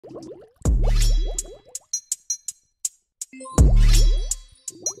What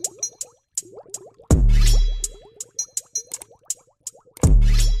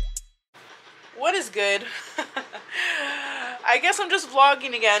is good? I guess I'm just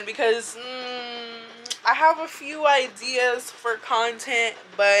vlogging again because I have a few ideas for content,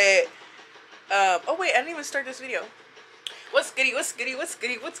 but oh wait, I didn't even start this video. What's goody, what's goody, what's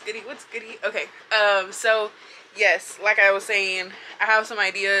goody, what's goody, what's goody? Okay, so yes, like I was saying, I have some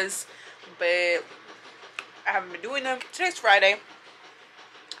ideas, but I haven't been doing them. Today's Friday.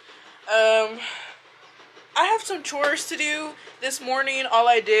 I have some chores to do. This morning, all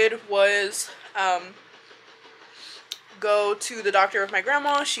I did was go to the doctor with my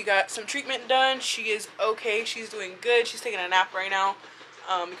grandma. She got some treatment done. She is okay. She's doing good. She's taking a nap right now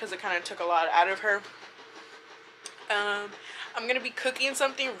because it kind of took a lot out of her. I'm gonna be cooking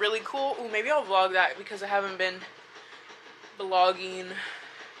something really cool. Ooh, maybe I'll vlog that because I haven't been vlogging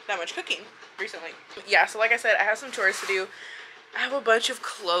that much cooking recently. Yeah, so like I said, I have some chores to do. I have a bunch of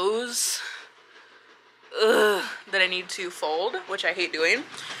clothes that I need to fold, which I hate doing.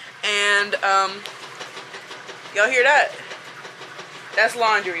 And y'all hear that? That's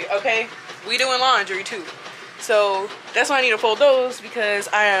laundry, okay? We doing laundry too. So that's why I need to fold those, because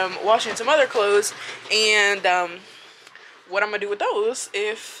I am washing some other clothes. And what I'm gonna do with those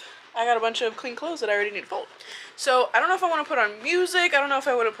if I got a bunch of clean clothes that I already need to fold. So I don't know if I want to put on music. I don't know if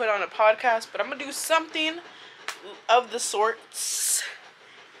I want to put on a podcast, but I'm gonna do something of the sorts.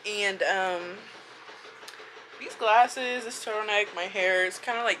 And these glasses, this turtleneck, my hair is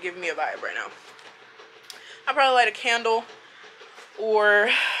kind of like giving me a vibe right now. I'll probably light a candle or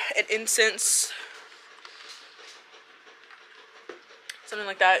an incense, something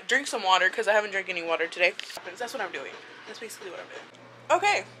like that. Drink some water because I haven't drank any water today. That's what I'm doing. That's basically what I'm doing.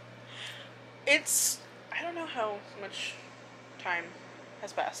 Okay, it's, I don't know how much time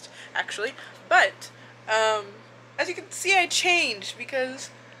has passed actually, but as you can see, I changed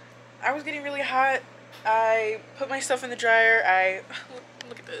because I was getting really hot. I put my stuff in the dryer.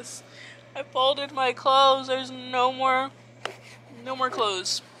 Look at this. I folded my clothes. There's no more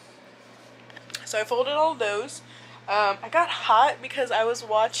clothes. So I folded all of those. I got hot because I was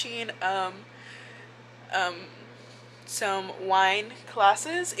watching some wine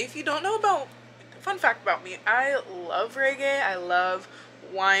classes. If you don't know about, fun fact about me, I love reggae. I love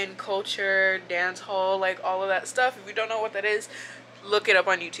wine culture, dance hall, like all of that stuff. If you don't know what that is, look it up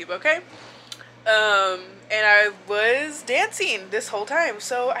on YouTube, okay? And I was dancing this whole time,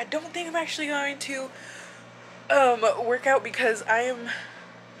 so I don't think I'm actually going to work out because I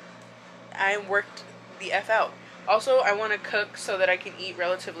am worked the F out. Also, I want to cook so that I can eat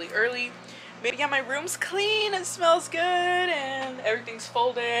relatively early. Maybe, yeah, my room's clean, it smells good, and everything's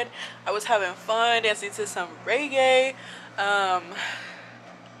folded. I was having fun dancing to some reggae. Yeah,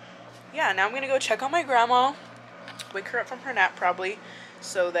 now I'm gonna go check on my grandma, wake her up from her nap probably,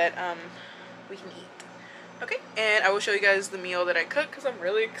 so that we can eat. Okay, and I will show you guys the meal that I cooked because I'm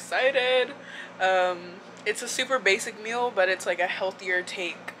really excited. It's a super basic meal, but it's like a healthier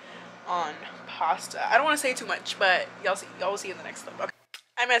take on pasta. I don't want to say too much, but y'all will see in the next clip. Okay,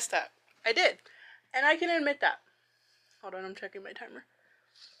 I messed up. I did, and I can admit that. Hold on, I'm checking my timer.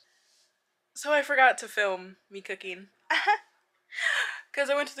 So I forgot to film me cooking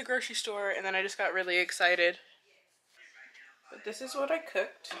because I went to the grocery store and then I just got really excited. But this is what I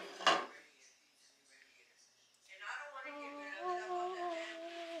cooked.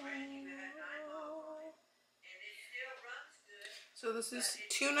 So this is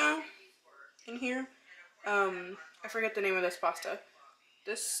tuna in here. I forget the name of this pasta.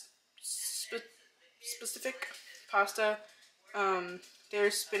 This specific pasta.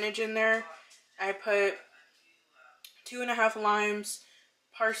 There's spinach in there. I put 2.5 limes,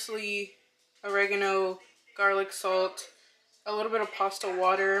 parsley, oregano, garlic salt, a little bit of pasta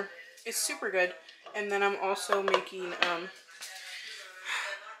water. It's super good. And then I'm also making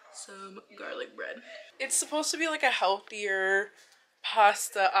some garlic bread. It's supposed to be like a healthier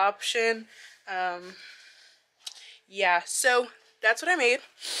pasta option. Yeah, so that's what I made.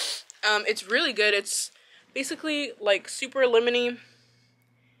 It's really good. It's basically like super lemony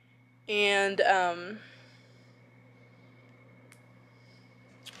and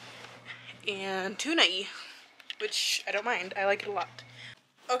tuna-y, which I don't mind. I like it a lot.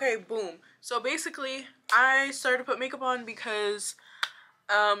 Okay, boom. So basically, I started to put makeup on because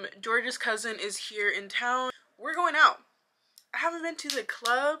George's cousin is here in town. We're going out. I haven't been to the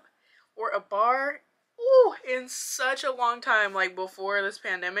club or a bar in such a long time, like before this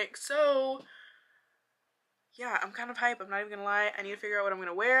pandemic. So yeah, I'm kind of hype. I'm not even gonna lie. I need to figure out what I'm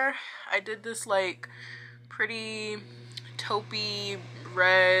gonna wear. I did this like pretty taupey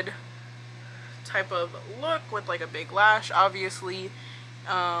red type of look with like a big lash, obviously.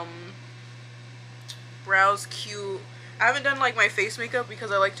 Brows cute. I haven't done like my face makeup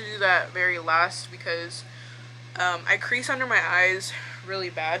because I like to do that very last because I crease under my eyes really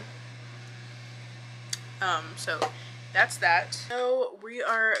bad. So that's that. So we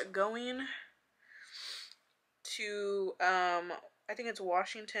are going to I think it's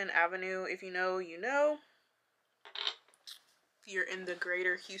Washington Avenue. If you know, you know. If you're in the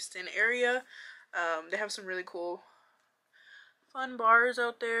greater Houston area, they have some really cool fun bars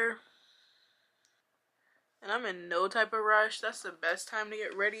out there. And I'm in no type of rush. That's the best time to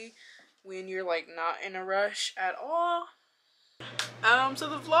get ready, when you're like not in a rush at all. So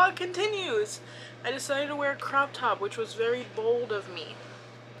the vlog continues. I decided to wear a crop top, which was very bold of me.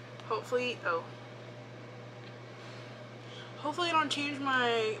 Hopefully I don't change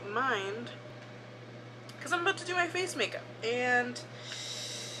my mind, because I'm about to do my face makeup and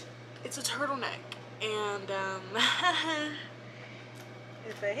it's a turtleneck, and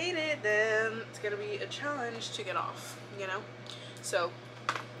if I hate it, then it's gonna be a challenge to get off, you know? So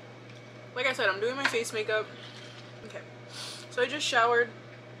like I said, I'm doing my face makeup. Okay, so I just showered,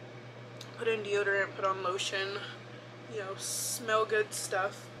 put in deodorant, put on lotion, you know, smell good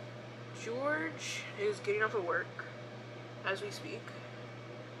stuff. George is getting off of work as we speak.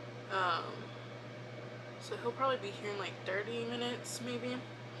 So he'll probably be here in like 30 minutes maybe.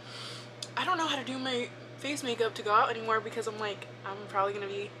 I don't know how to do my face makeup to go out anymore because I'm probably gonna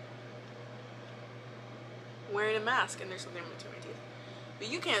be wearing a mask and there's something between my teeth. But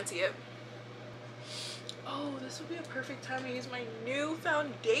you can't see it. Oh, this would be a perfect time to use my new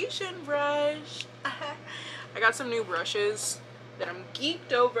foundation brush. I got some new brushes that I'm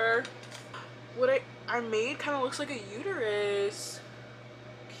geeked over. What I made kind of looks like a uterus.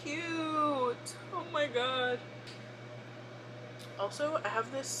 Cute. Oh my god. Also, I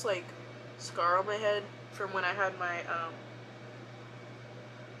have this like scar on my head from when I had my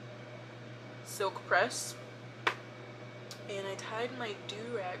silk press, and I tied my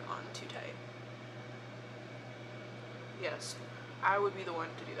do-rag on too tight. Yes, I would be the one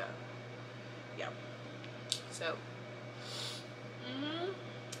to do that. Yeah. So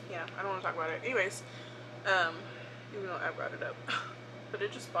yeah, I don't want to talk about it. Anyways, even though I brought it up. But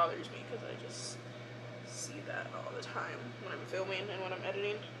it just bothers me because I just see that all the time when I'm filming and when I'm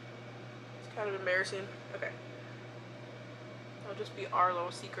editing. It's kind of embarrassing. Okay. I'll just be our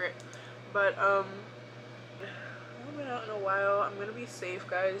little secret. But I haven't been out in a while. I'm gonna be safe,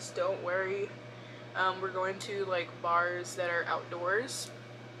 guys. Don't worry. We're going to like bars that are outdoors.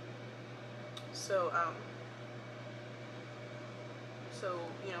 So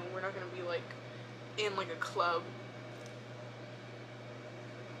you know, we're not gonna be like in like a club.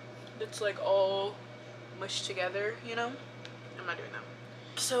 It's like all mushed together, you know? I'm not doing that.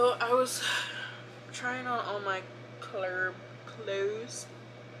 So I was trying on all my club clothes,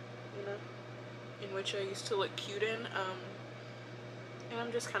 you know, in which I used to look cute in, and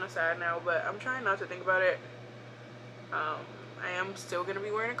I'm just kind of sad now, but I'm trying not to think about it. I am still gonna be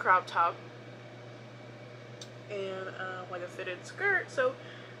wearing a crop top and like a fitted skirt, so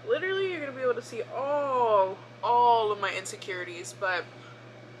literally you're gonna be able to see all of my insecurities. But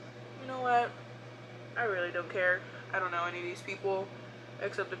you know what? I really don't care. I don't know any of these people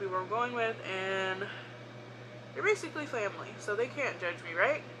except the people I'm going with, and they're basically family, so they can't judge me,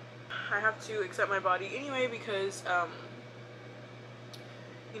 right? I have to accept my body anyway because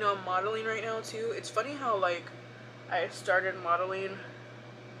you know, I'm modeling right now too. It's funny how like I started modeling,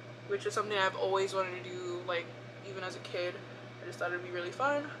 which is something I've always wanted to do, like even as a kid. I just thought it'd be really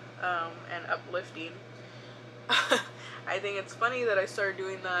fun and uplifting. I think it's funny that I started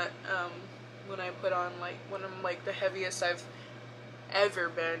doing that when I put on like, when I'm like the heaviest I've ever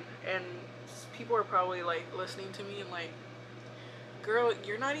been, and people are probably like listening to me and like, girl,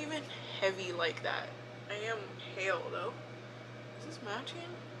 you're not even heavy like that. I am hale though. Is this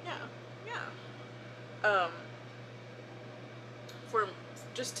matching? Yeah. For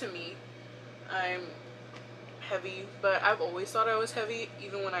just to me, I'm heavy, but I've always thought I was heavy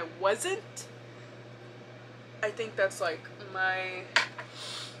even when I wasn't. I think that's like my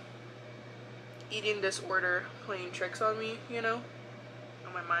eating disorder playing tricks on me, you know,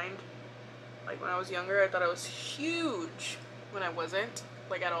 on my mind. Like when I was younger, I thought I was huge when I wasn't,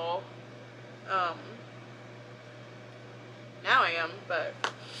 like at all. Now I am, but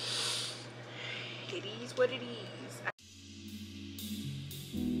it is what it is.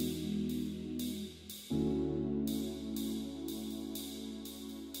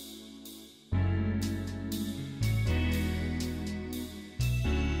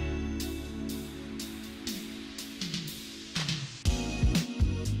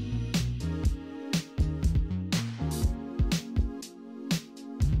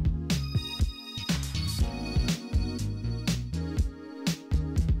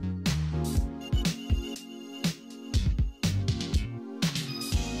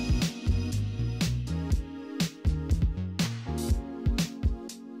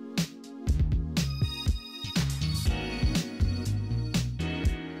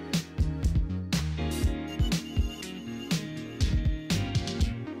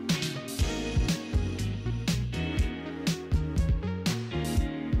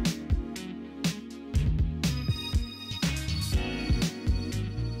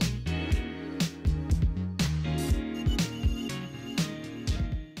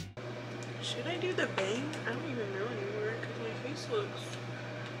 Should I do the bang? I don't even know anymore because my face looks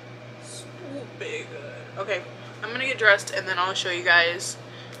so big. Okay, I'm gonna get dressed and then I'll show you guys,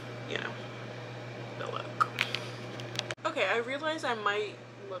 you know, the look. Okay, I realize I might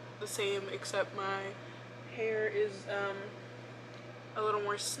look the same except my hair is a little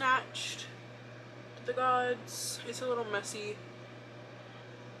more snatched to the gods. It's a little messy.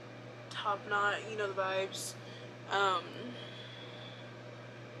 Top knot, you know the vibes.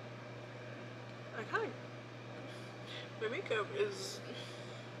 My makeup is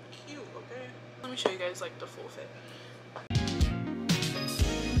cute, okay? Let me show you guys like the full fit.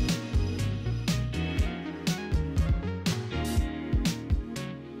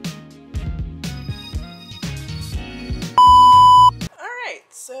 Alright,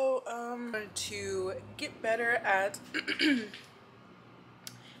 so to get better at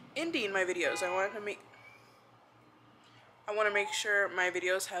ending my videos, I want to make sure my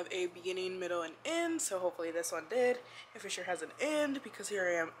videos have a beginning, middle, and end. So hopefully this one did. It for sure has an end because here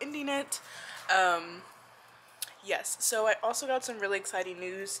I am ending it. Yes, so I also got some really exciting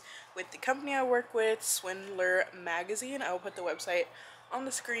news with the company I work with, Swindler Magazine. I will put the website on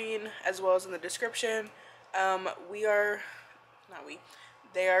the screen as well as in the description.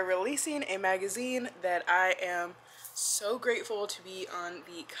 They are releasing a magazine that I am so grateful to be on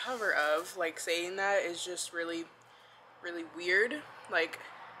the cover of. Like, saying that is just really weird. Like,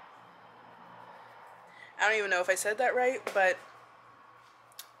 I don't even know if I said that right, but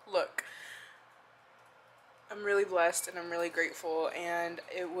look, I'm really blessed and I'm really grateful, and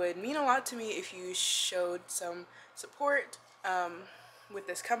it would mean a lot to me if you showed some support with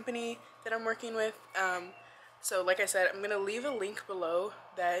this company that I'm working with. So like I said, I'm gonna leave a link below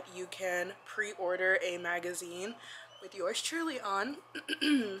that you can pre-order a magazine with yours truly on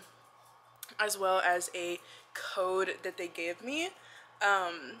as well as a code that they gave me.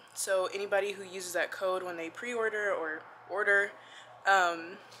 So anybody who uses that code when they pre-order or order,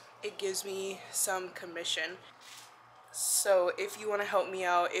 it gives me some commission. So if you want to help me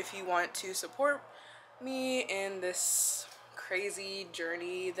out, if you want to support me in this crazy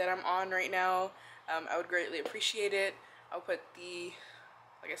journey that I'm on right now, I would greatly appreciate it. I'll put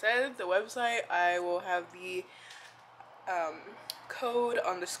like I said, the website. I will have the code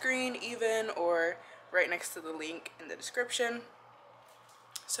on the screen even, or right next to the link in the description.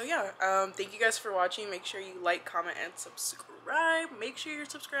 So yeah, thank you guys for watching. Make sure you like, comment, and subscribe. Make sure you're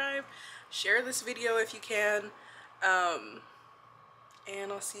subscribed. Share this video if you can.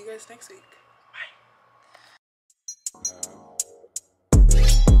 And I'll see you guys next week.